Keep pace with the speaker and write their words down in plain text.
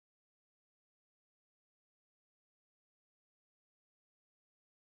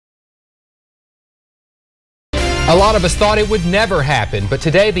A lot of us thought it would never happen, but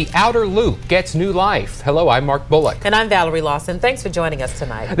today the outer loop gets new life. Hello, I'm Mark Bullock. And I'm Valerie Lawson. Thanks for joining us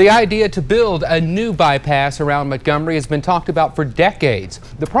tonight. The idea to build a new bypass around Montgomery has been talked about for decades.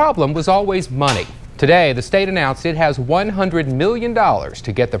 The problem was always money. Today, the state announced it has $100 million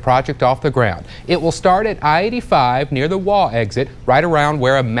to get the project off the ground. It will start at I-85 near the Waugh exit, right around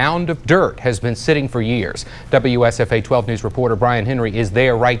where a mound of dirt has been sitting for years. WSFA 12 News reporter Brian Henry is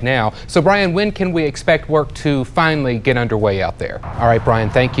there right now. So, Brian, when can we expect work to finally get underway out there? All right, Brian,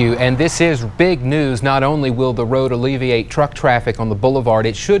 thank you. And this is big news. Not only will the road alleviate truck traffic on the boulevard,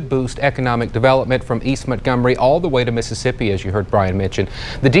 it should boost economic development from East Montgomery all the way to Mississippi, as you heard Brian mention.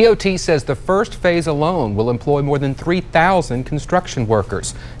 The DOT says the first phase alone will employ more than 3,000 construction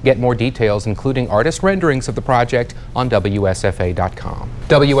workers. Get more details, including artist renderings of the project, on WSFA.com.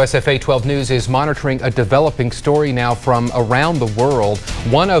 WSFA 12 News is monitoring a developing story now from around the world.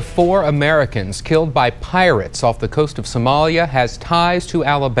 One of 4 Americans killed by pirates off the coast of Somalia has ties to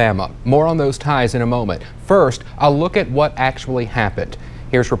Alabama. More on those ties in a moment. First, a look at what actually happened.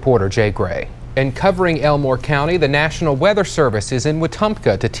 Here's reporter Jay Gray. And covering Elmore County, the National Weather Service is in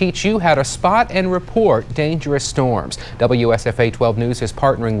Wetumpka to teach you how to spot and report dangerous storms. WSFA 12 News is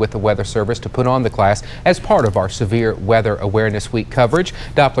partnering with the Weather Service to put on the class as part of our Severe Weather Awareness Week coverage.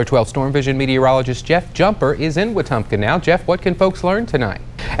 Doppler 12 Storm Vision meteorologist Jeff Jumper is in Wetumpka now. Jeff, what can folks learn tonight?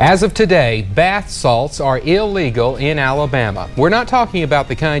 As of today, bath salts are illegal in Alabama. We're not talking about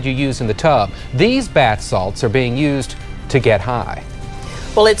the kind you use in the tub. These bath salts are being used to get high.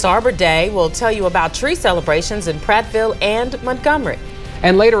 Well, it's Arbor Day. We'll tell you about tree celebrations in Prattville and Montgomery.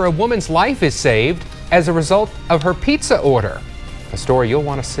 And later, a woman's life is saved as a result of her pizza order. A story you'll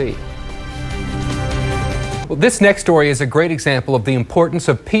want to see. Well, this next story is a great example of the importance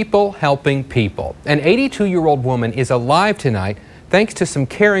of people helping people. An 82-year-old woman is alive tonight thanks to some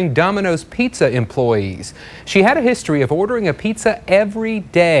caring Domino's pizza employees. She had a history of ordering a pizza every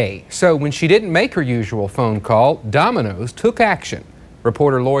day. So when she didn't make her usual phone call, Domino's took action.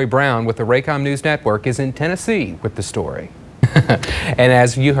 Reporter Lori Brown with the Raycom News Network is in Tennessee with the story. And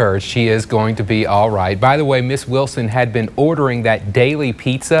as you heard, she is going to be all right. By the way, Miss Wilson had been ordering that daily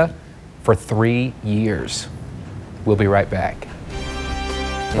pizza for 3 years. We'll be right back.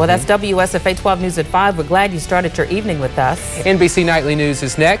 Well, that's WSFA 12 News at 5. We're glad you started your evening with us. NBC Nightly News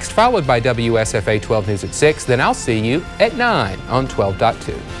is next, followed by WSFA 12 News at 6. Then I'll see you at 9 on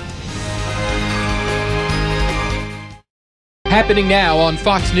 12.2. Happening now on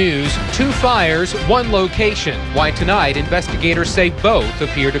Fox News, 2 fires, 1 location. Why tonight investigators say both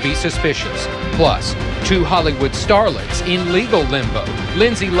appear to be suspicious. Plus, 2 Hollywood starlets in legal limbo.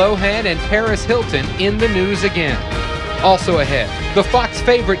 Lindsay Lohan and Paris Hilton in the news again. Also ahead, the Fox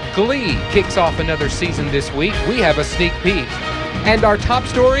favorite Glee kicks off another season this week. We have a sneak peek. And our top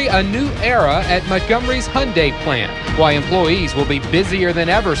story, a new era at Montgomery's Hyundai plant. Why employees will be busier than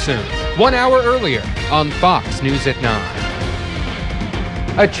ever soon. 1 hour earlier on Fox News at 9.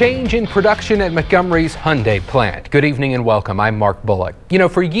 A change in production at Montgomery's Hyundai plant. Good evening and welcome. I'm Mark Bullock. You know,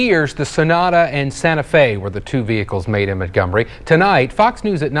 for years, the Sonata and Santa Fe were the 2 vehicles made in Montgomery. Tonight, Fox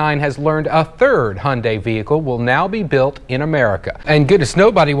News at 9 has learned a 3rd Hyundai vehicle will now be built in America. And goodness,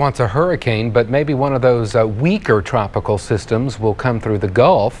 nobody wants a hurricane, but maybe one of those weaker tropical systems will come through the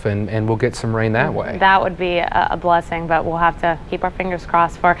Gulf and we'll get some rain that way. That would be a blessing, but we'll have to keep our fingers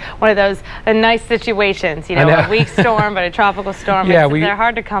crossed for one of those nice situations, you know, a weak storm, but a tropical storm. Yeah, they're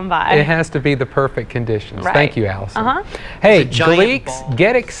hard to come by. It has to be the perfect conditions. Right. Thank you, Allison. Hey, Gleeks,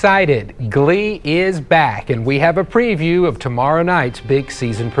 get excited. Glee is back, and we have a preview of tomorrow night's big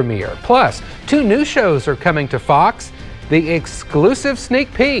season premiere. Plus, 2 new shows are coming to Fox. The exclusive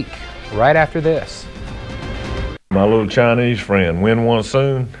sneak peek right after this. My little Chinese friend, win one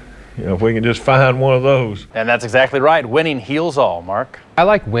soon. You know, if we can just find one of those. And that's exactly right. Winning heals all, Mark. I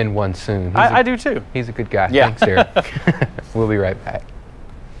like win one soon. I do too. He's a good guy. Yeah. Thanks, Eric. We'll be right back.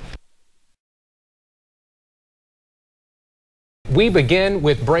 We begin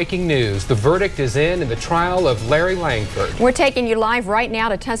with breaking news. The verdict is in the trial of Larry Langford. We're taking you live right now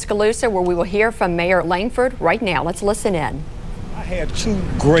to Tuscaloosa, where we will hear from Mayor Langford right now. Let's listen in. I had 2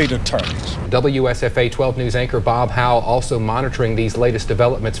 great attorneys. WSFA 12 News anchor Bob Howell also monitoring these latest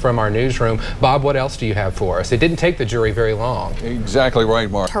developments from our newsroom. Bob, what else do you have for us? It didn't take the jury very long. Exactly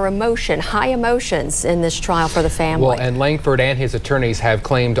right, Mark. Her emotion, high emotions in this trial for the family. Well, and Langford and his attorneys have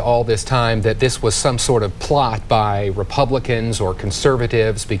claimed all this time that this was some sort of plot by Republicans or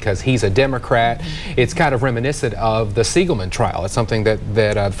conservatives because he's a Democrat. It's kind of reminiscent of the Siegelman trial. It's something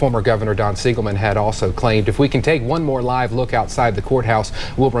that former Governor Don Siegelman had also claimed. If we can take one more live look outside the the courthouse.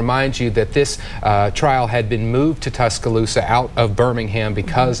 We'll remind you that this trial had been moved to Tuscaloosa out of Birmingham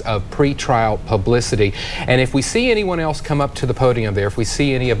because of pre-trial publicity. And if we see anyone else come up to the podium there, if we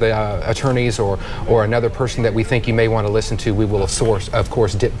see any of the attorneys or another person that we think you may want to listen to, we will of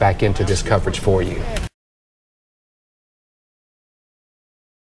course dip back into this coverage for you.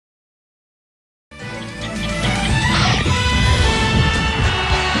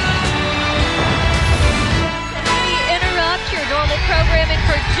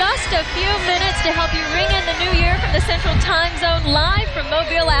 A few minutes to help you ring in the new year from the Central Time Zone, live from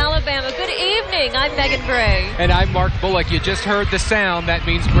Mobile, Alabama. Good evening. I'm Megan Bray. And I'm Mark Bullock. You just heard the sound. That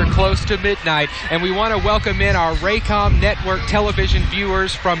means we're close to midnight. And we want to welcome in our Raycom Network television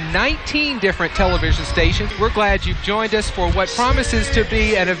viewers from 19 different television stations. We're glad you've joined us for what promises to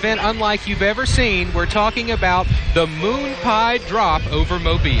be an event unlike you've ever seen. We're talking about the moon pie drop over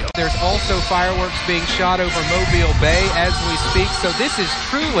Mobile. There's also fireworks being shot over Mobile Bay as we speak. So this is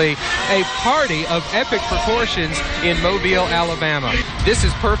truly a party of epic proportions in Mobile, Alabama. This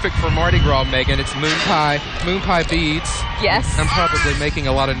is perfect for Mardi Gras, Megan. It's moon pie beads. Yes. I'm probably making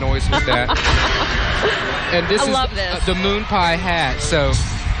a lot of noise with that. And this is the moon pie hat. So,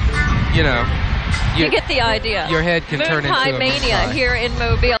 you know, you get the idea. Your head can turn into a moon pie. Mania here in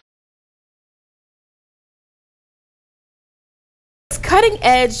Mobile.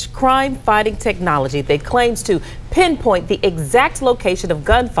 Cutting-edge crime-fighting technology that claims to pinpoint the exact location of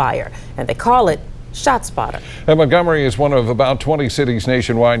gunfire, and they call it ShotSpotter. And Montgomery is one of about 20 cities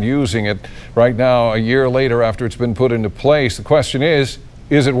nationwide using it right now, a year later after it's been put into place. The question is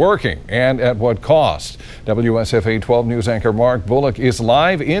it working, and at what cost? WSFA 12 News anchor Mark Bullock is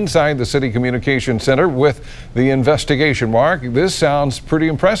live inside the City Communications Center with the investigation. Mark, this sounds pretty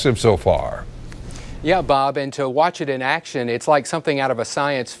impressive so far. Yeah, Bob, and to watch it in action, it's like something out of a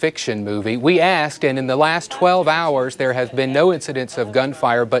science fiction movie. We asked, and in the last 12 hours, there has been no incidents of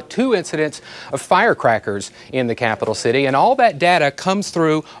gunfire, but 2 incidents of firecrackers in the capital city, and all that data comes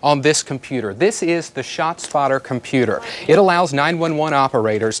through on this computer. This is the ShotSpotter computer. It allows 911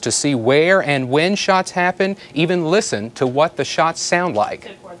 operators to see where and when shots happen, even listen to what the shots sound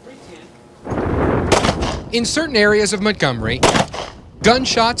like. In certain areas of Montgomery,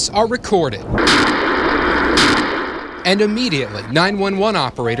 gunshots are recorded. And immediately, 911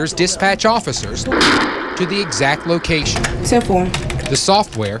 operators dispatch officers to the exact location. The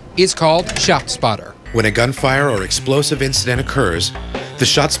software is called ShotSpotter. When a gunfire or explosive incident occurs, the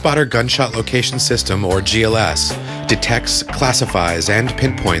ShotSpotter Gunshot Location System, or GLS, detects, classifies, and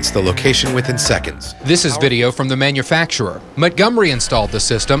pinpoints the location within seconds. This is video from the manufacturer. Montgomery installed the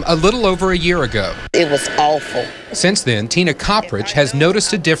system a little over a year ago. It was awful. Since then, Tina Coppridge has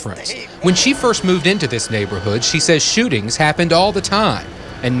noticed a difference. When she first moved into this neighborhood, she says shootings happened all the time.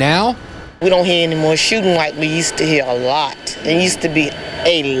 And now? We don't hear any more shooting like we used to hear a lot. There used to be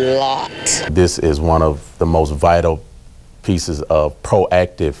a lot. This is one of the most vital pieces of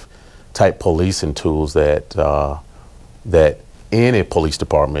proactive type policing tools that any police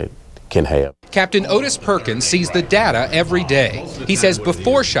department can have. Captain Otis Perkins sees the data every day. He says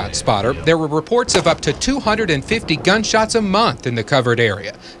before ShotSpotter, there were reports of up to 250 gunshots a month in the covered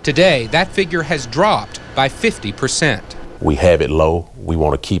area. Today, that figure has dropped by 50%. We have it low, we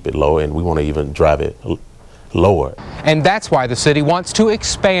want to keep it low, and we want to even drive it lower. And that's why the city wants to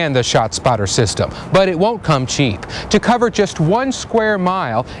expand the ShotSpotter system, but it won't come cheap. To cover just 1 square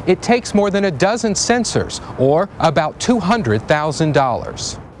mile, it takes more than a dozen sensors, or about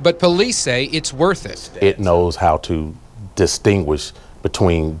 $200,000. But police say it's worth it. It knows how to distinguish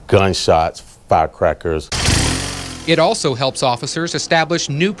between gunshots, firecrackers. It also helps officers establish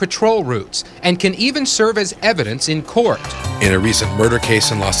new patrol routes and can even serve as evidence in court. In a recent murder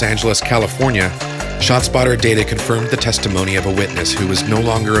case in Los Angeles, California, ShotSpotter data confirmed the testimony of a witness who was no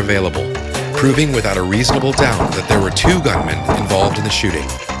longer available, proving without a reasonable doubt that there were 2 gunmen involved in the shooting.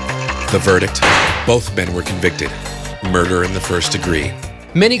 The verdict: both men were convicted. Murder in the first degree.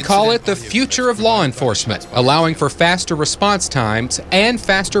 Many call it the future of law enforcement, allowing for faster response times and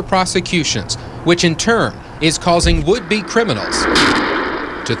faster prosecutions, which in turn is causing would-be criminals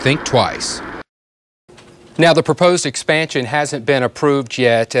to think twice. Now, the proposed expansion hasn't been approved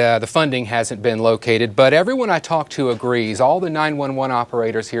yet. The funding hasn't been located, but everyone I talk to agrees. All the 911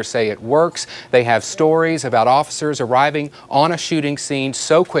 operators here say it works. They have stories about officers arriving on a shooting scene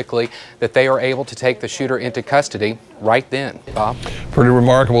so quickly that they are able to take the shooter into custody right then. Bob? Pretty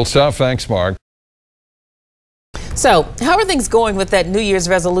remarkable stuff. Thanks, Mark. So, how are things going with that New Year's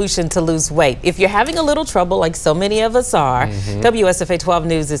resolution to lose weight? If you're having a little trouble, like so many of us are, WSFA 12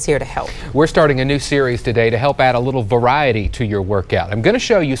 News is here to help. We're starting a new series today to help add a little variety to your workout. I'm going to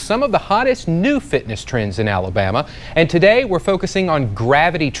show you some of the hottest new fitness trends in Alabama, and today we're focusing on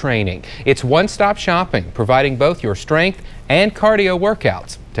gravity training. It's one-stop shopping, providing both your strength and cardio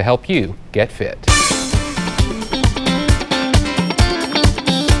workouts to help you get fit.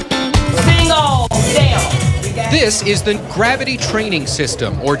 Single down. This is the Gravity Training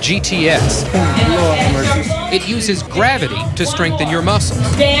System, or GTS. It uses gravity to strengthen your muscles.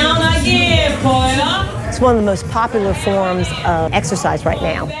 Down again, pull it up. It's one of the most popular forms of exercise right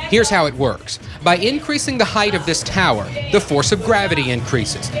now. Here's how it works. By increasing the height of this tower, the force of gravity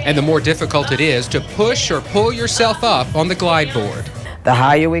increases, and the more difficult it is to push or pull yourself up on the glide board. The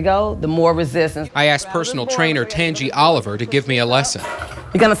higher we go, the more resistance. I asked personal trainer Tangi Oliver to give me a lesson.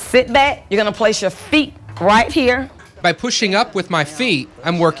 You're gonna sit back, you're gonna place your feet right here. By pushing up with my feet,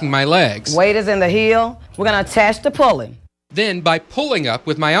 I'm working my legs. Weight is in the heel. We're gonna attach the pulling. Then by pulling up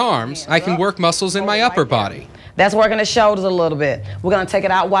with my arms, I can work muscles in my upper body. That's working the shoulders a little bit. We're gonna take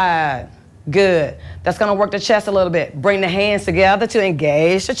it out wide. Good. That's gonna work the chest a little bit. Bring the hands together to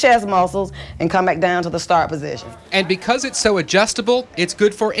engage the chest muscles and come back down to the start position. And because it's so adjustable, it's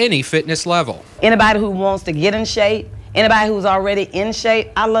good for any fitness level. Anybody who wants to get in shape, anybody who's already in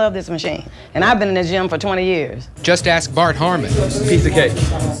shape, I love this machine. And I've been in the gym for 20 years. Just ask Bart Harmon. Piece of cake.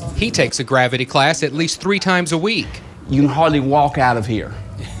 He takes a gravity class at least 3 times a week. You can hardly walk out of here.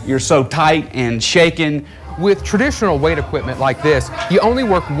 You're so tight and shaking. With traditional weight equipment like this, you only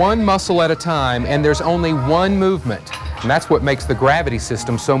work one muscle at a time and there's only one movement. And that's what makes the gravity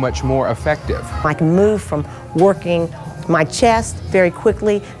system so much more effective. I can move from working my chest very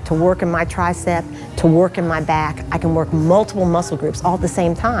quickly to working my tricep, to working my back. I can work multiple muscle groups all at the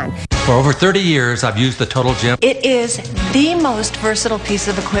same time. For over 30 years, I've used the Total Gym. It is the most versatile piece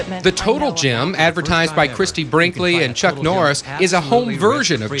of equipment. The Total Gym, advertised by Christy Brinkley and Chuck Norris, is a home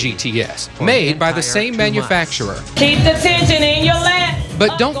version of GTS, made by the same manufacturer. Keep the tension in your lat.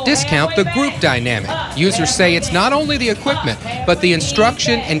 But don't discount the group dynamic. Users say it's not only the equipment, but the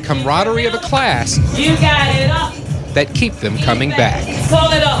instruction and camaraderie of a class You got it up. that keep them coming back.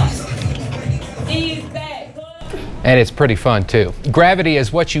 Pull it up. Ease back. And it's pretty fun too. Gravity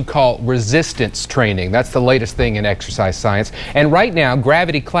is what you call resistance training. That's the latest thing in exercise science. And right now,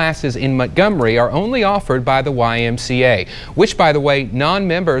 gravity classes in Montgomery are only offered by the YMCA, which, by the way,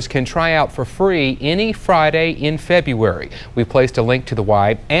 non-members can try out for free any Friday in February. We've placed a link to the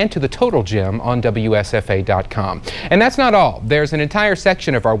Y and to the Total Gym on WSFA.com. And that's not all. There's an entire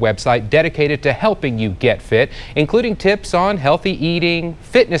section of our website dedicated to helping you get fit, including tips on healthy eating,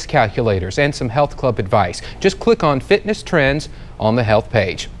 fitness calculators, and some health club advice. Just click on Fitness Trends on the health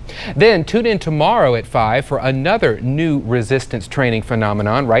page. Then tune in tomorrow at 5 for another new resistance training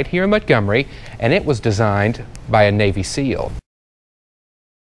phenomenon right here in Montgomery, and it was designed by a Navy SEAL.